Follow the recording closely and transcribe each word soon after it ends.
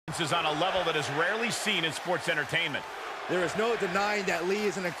is on a level that is rarely seen in sports entertainment. There is no denying that Lee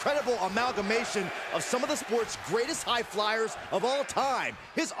is an incredible amalgamation of some of the sport's greatest high flyers of all time.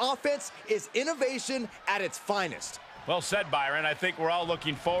 His offense is innovation at its finest. Well said, Byron. I think we're all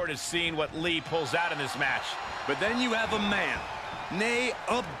looking forward to seeing what Lee pulls out in this match. But then you have a man, nay,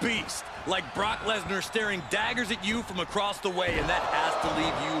 a beast, like Brock Lesnar staring daggers at you from across the way, and that has to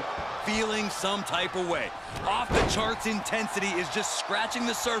leave you feeling some type of way. Off the charts intensity is just scratching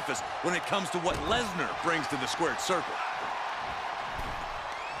the surface when it comes to what Lesnar brings to the squared circle.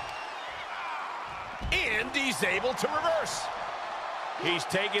 And he's able to reverse. He's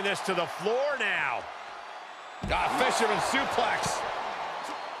taking this to the floor now. Fisherman suplex.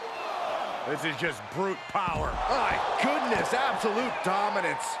 This is just brute power. My goodness, absolute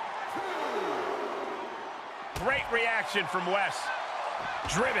dominance. Great reaction from Wes.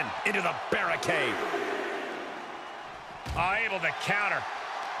 Driven into the barricade. Able to counter.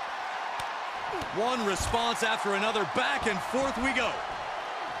 One response after another, back and forth we go.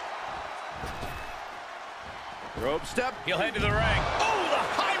 Rope step. He'll head to the ring. Oh, the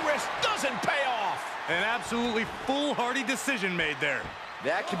high risk doesn't pay off. An absolutely foolhardy decision made there.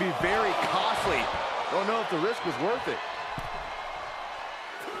 That can be very costly. Don't know if the risk was worth it.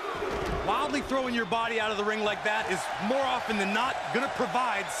 Wildly throwing your body out of the ring like that is more often than not going to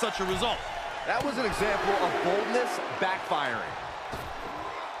provide such a result. That was an example of boldness backfiring.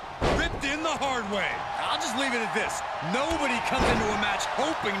 Ripped in the hard way. I'll just leave it at this. Nobody comes into a match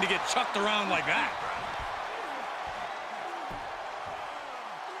hoping to get chucked around like that.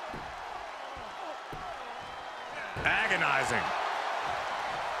 Agonizing.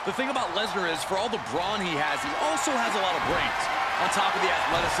 The thing about Lesnar is, for all the brawn he has, he also has a lot of brains. On top of the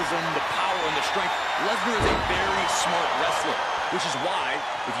athleticism, the power, and the strength, Lesnar is a very smart wrestler, which is why,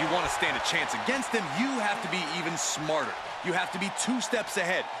 if you want to stand a chance against him, you have to be even smarter. You have to be 2 steps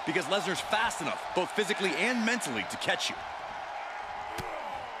ahead, because Lesnar's fast enough, both physically and mentally, to catch you.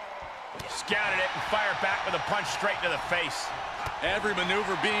 Scouted it and fired back with a punch straight to the face. Every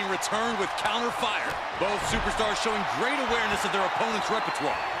maneuver being returned with counter fire. Both superstars showing great awareness of their opponent's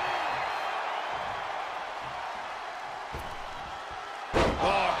repertoire.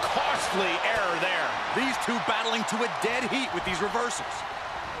 Oh, costly error there. These two battling to a dead heat with these reversals.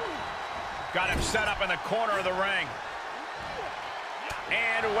 Got him set up in the corner of the ring.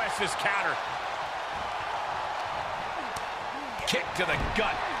 And Wes's counter. Kick to the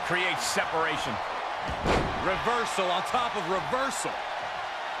gut creates separation. Reversal on top of reversal.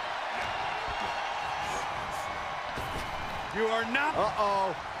 You are not...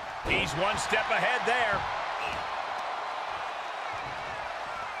 Uh-oh. He's 1 step ahead there.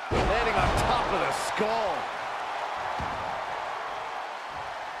 Landing on top of the skull.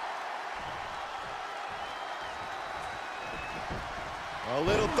 A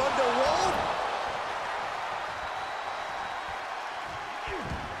little thunder roll.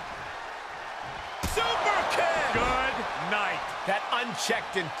 Super kick! Good night. That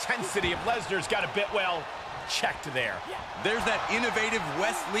unchecked intensity of Lesnar's got a bit, well, checked there. There's that innovative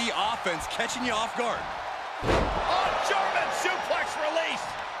Wes Lee offense catching you off guard. Oh, German suplex release.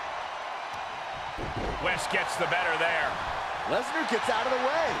 Wes gets the better there. Lesnar gets out of the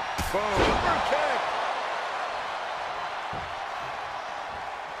way. Boom. Super kick.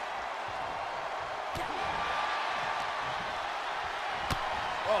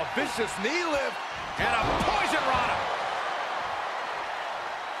 Oh, vicious knee lift. And a poison rana.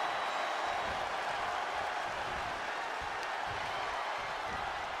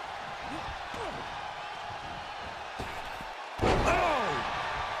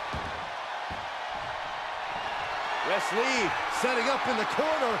 Wes Lee setting up in the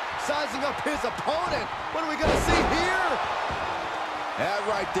corner, sizing up his opponent. What are we going to see here? That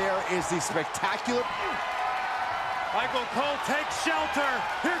right there is the spectacular... Michael Cole takes shelter.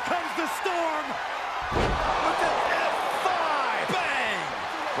 Here comes the storm. With an F5! Bang!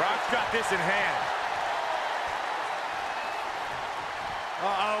 Brock's got this in hand.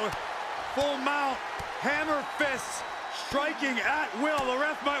 Uh-oh. Full mount. Hammer fists. Striking at will. The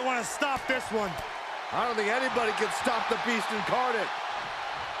ref might want to stop this one. I don't think anybody can stop the beast incarnate.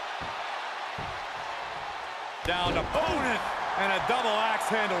 Down opponent. And a double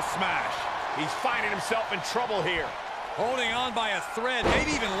axe handle smash. He's finding himself in trouble here. Holding on by a thread,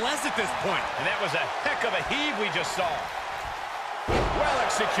 maybe even less at this point. And that was a heck of a heave we just saw.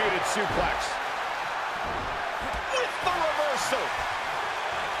 Well-executed suplex. With the reversal.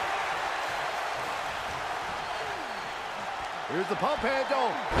 Here's the pump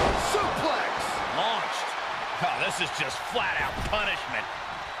handle. Suplex. Launched. Oh, this is just flat-out punishment.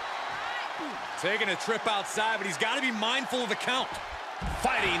 Taking a trip outside, but he's got to be mindful of the count.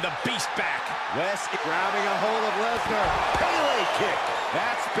 Fighting the beast back. Wes grabbing a hold of Lesnar. Pele kick.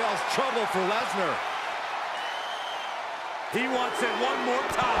 That spells trouble for Lesnar. He wants it one more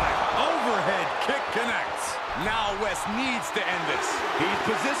time. Overhead kick connects. Now Wes needs to end this. He's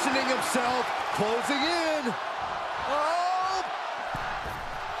positioning himself, closing in. Oh!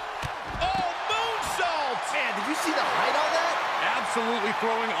 Oh, moonsault! Man, did you see the height on that? Absolutely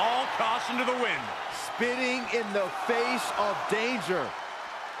throwing all caution to the wind. Spitting in the face of danger.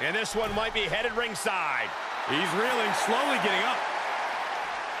 And this one might be headed ringside. He's reeling, slowly getting up.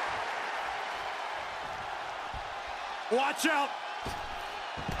 Watch out.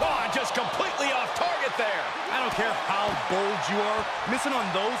 Oh, just completely off target there. I don't care how bold you are. Missing on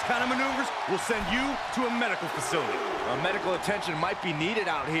those kind of maneuvers will send you to a medical facility. Medical attention might be needed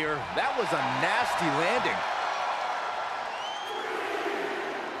out here. That was a nasty landing.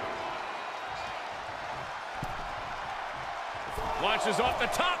 Launches off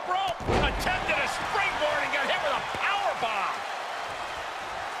the top rope. Attempted a springboard and got hit with a power bomb.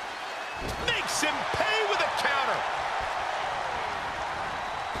 Makes him pay with a counter.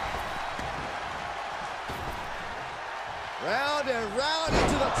 Round and round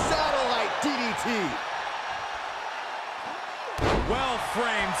into the satellite DDT.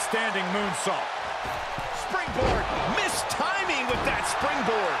 Well-framed standing moonsault. Springboard. Missed timing with that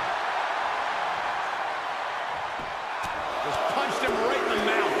springboard. Just punched him right in the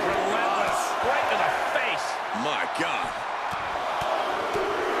mouth. Relentless. Right to the face. My God.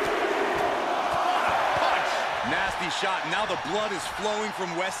 What a punch. Nasty shot. Now the blood is flowing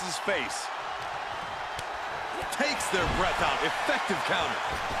from Wes's face. Takes their breath out. Effective counter.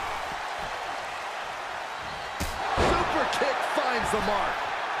 Super kick finds the mark.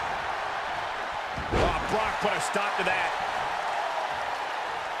 Oh, Brock put a stop to that.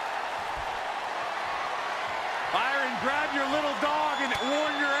 Byron, grab your little dog and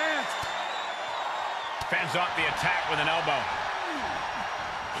warn your aunt. Fends off the attack with an elbow.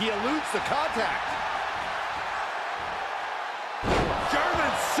 He eludes the contact.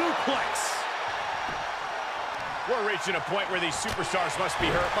 German suplex. We're reaching a point where these superstars must be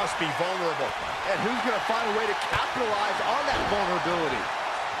hurt, must be vulnerable. And who's going to find a way to capitalize on that vulnerability?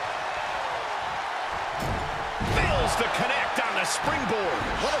 Fails to connect on the springboard.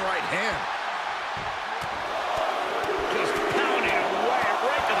 What a right hand. Just pounding away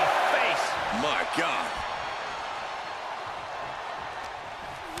right to the face. My God.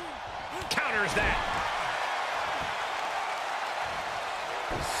 Counters that.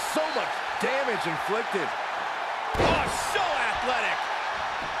 So much damage inflicted. Oh, so athletic.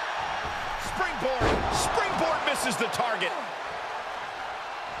 Springboard. Springboard misses the target.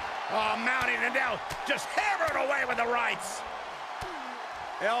 Oh, mounting it now. Just hammered away with the rights.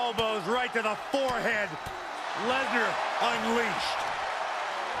 Elbows right to the forehead. Lesnar unleashed.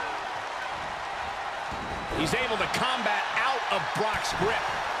 He's able to combat out of Brock's grip.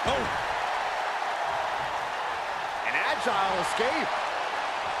 Oh. An agile escape.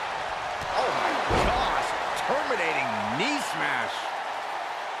 Oh, my gosh. Terminating knee smash.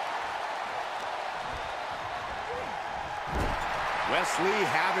 Wesley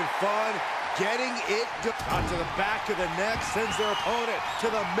having fun, getting it onto the back of the neck, sends their opponent to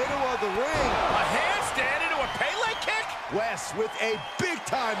the middle of the ring. A handstand into a Pele kick? Wes with a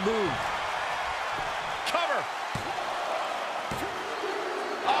big-time move. Cover.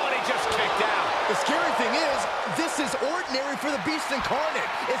 Oh, and he just kicked out. The scary thing is, this is ordinary for the Beast Incarnate.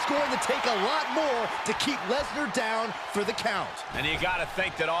 It's going to take a lot more to keep Lesnar down for the count. And you got to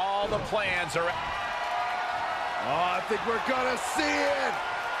think that all the plans are... Oh, I think we're gonna see it.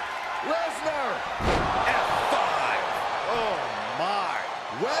 Lesnar. F5. Oh, my.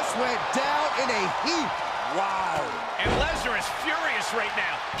 Wes went down in a heap. Wow. And Lesnar is furious right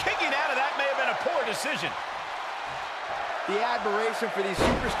now. Kicking out of that may have been a poor decision. The admiration for these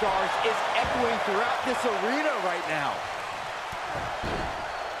superstars is echoing throughout this arena right now.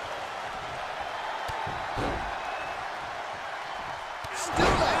 Still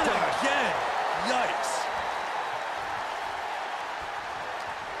not done. Again. Yikes.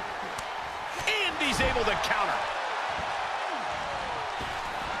 And he's able to counter.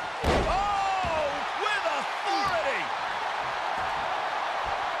 Oh, with authority.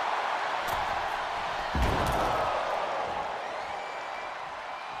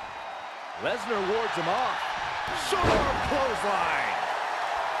 Lesnar wards him off. Short arm clothesline.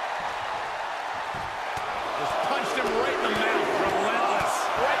 Just punched him right in the mouth. Relentless.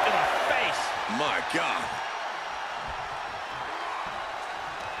 Right to the face. My God.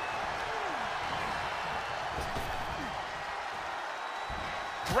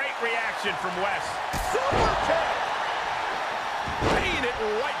 Great reaction from Wes. Super kick. Pain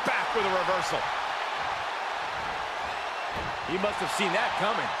right back with a reversal. He must have seen that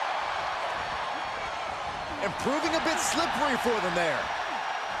coming. And proving a bit slippery for them there.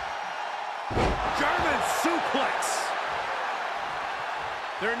 German suplex.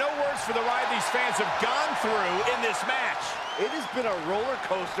 There are no words for the ride these fans have gone through in this match. It has been a roller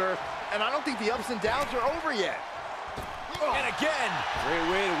coaster, and I don't think the ups and downs are over yet. And again. Great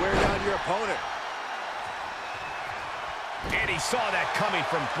way to wear down your opponent. And he saw that coming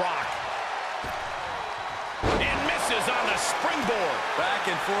from Brock. And misses on the springboard. Back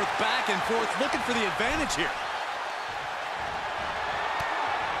and forth, looking for the advantage here.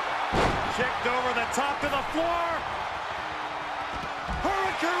 Kicked over the top to the floor.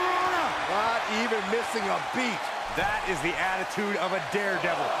 Hurricanrana. Not even missing a beat. That is the attitude of a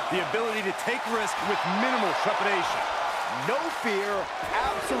daredevil. The ability to take risk with minimal trepidation. No fear,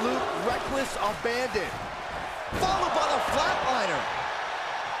 absolute reckless abandon. Followed by the flatliner.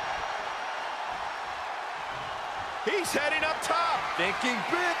 He's heading up top. Thinking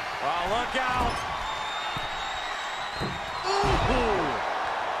big. Oh, look out. Ooh.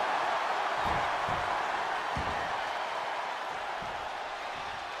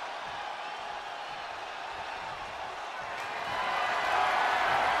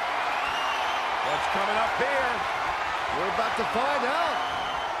 What's coming up here? We're about to find out.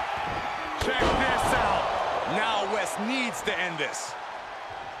 Check this out. Now Wes needs to end this.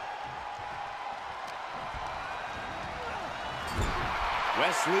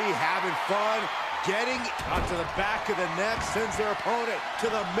 Wesley having fun, getting onto the back of the neck, sends their opponent to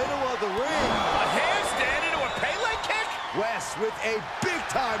the middle of the ring. A handstand into a Pele kick? Wes with a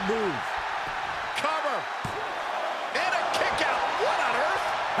big-time move. Cover. And a kick out. What on earth?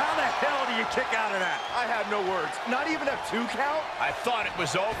 How the hell do you kick out of that? I have no words. Not even a 2 count? I thought it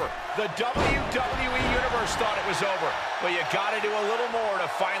was over. The WWE Universe thought it was over. But you got to do a little more to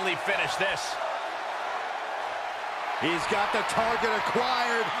finally finish this. He's got the target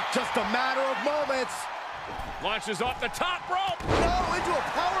acquired. Just a matter of moments. Launches off the top rope. No, into a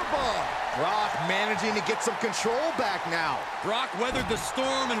powerbomb. Brock managing to get some control back now. Brock weathered the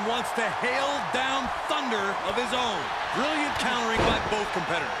storm and wants to hail down thunder of his own. Brilliant countering by both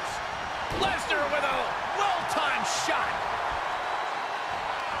competitors. Lesnar with a well-timed shot.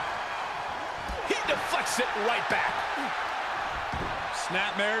 He deflects it right back.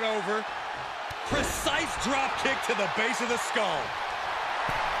 Snapmare it over. Precise drop kick to the base of the skull.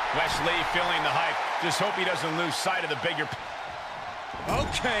 Wesley feeling the hype. Just hope he doesn't lose sight of the bigger...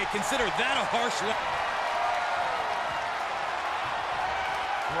 Okay, consider that a harsh...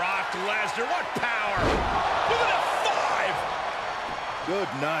 Brock Lesnar, what power! Look at a 5!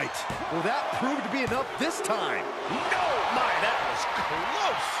 Good night. Will that prove to be enough this time? No, my, that was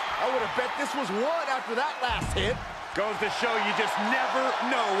close! I would have bet this was 1 after that last hit. Goes to show you just never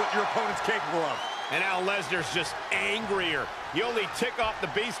know what your opponent's capable of. And now Lesnar's just angrier. You only tick off the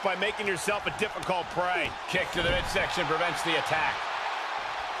beast by making yourself a difficult prey. Kick to the midsection prevents the attack.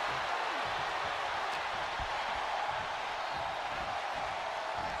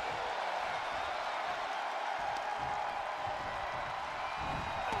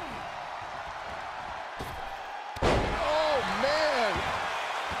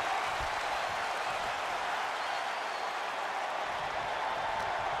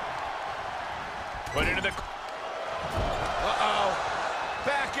 Put into the... Uh-oh.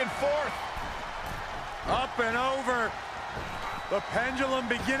 Back and forth. Up and over. The pendulum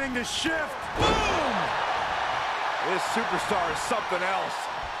beginning to shift. Boom! This superstar is something else.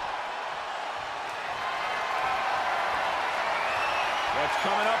 What's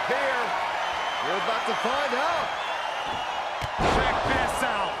coming up here? We're about to find out. Check this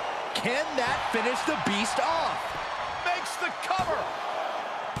out. Can that finish the beast off? Makes the cover.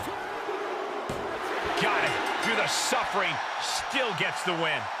 Got it. Through the suffering, still gets the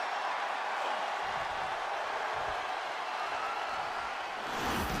win.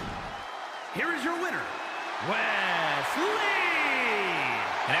 Here is your winner, Wesley.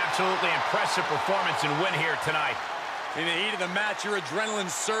 An absolutely impressive performance and win here tonight. In the heat of the match, your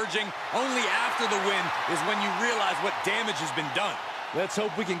adrenaline's surging. Only after the win is when you realize what damage has been done. Let's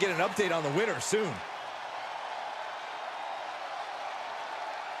hope we can get an update on the winner soon.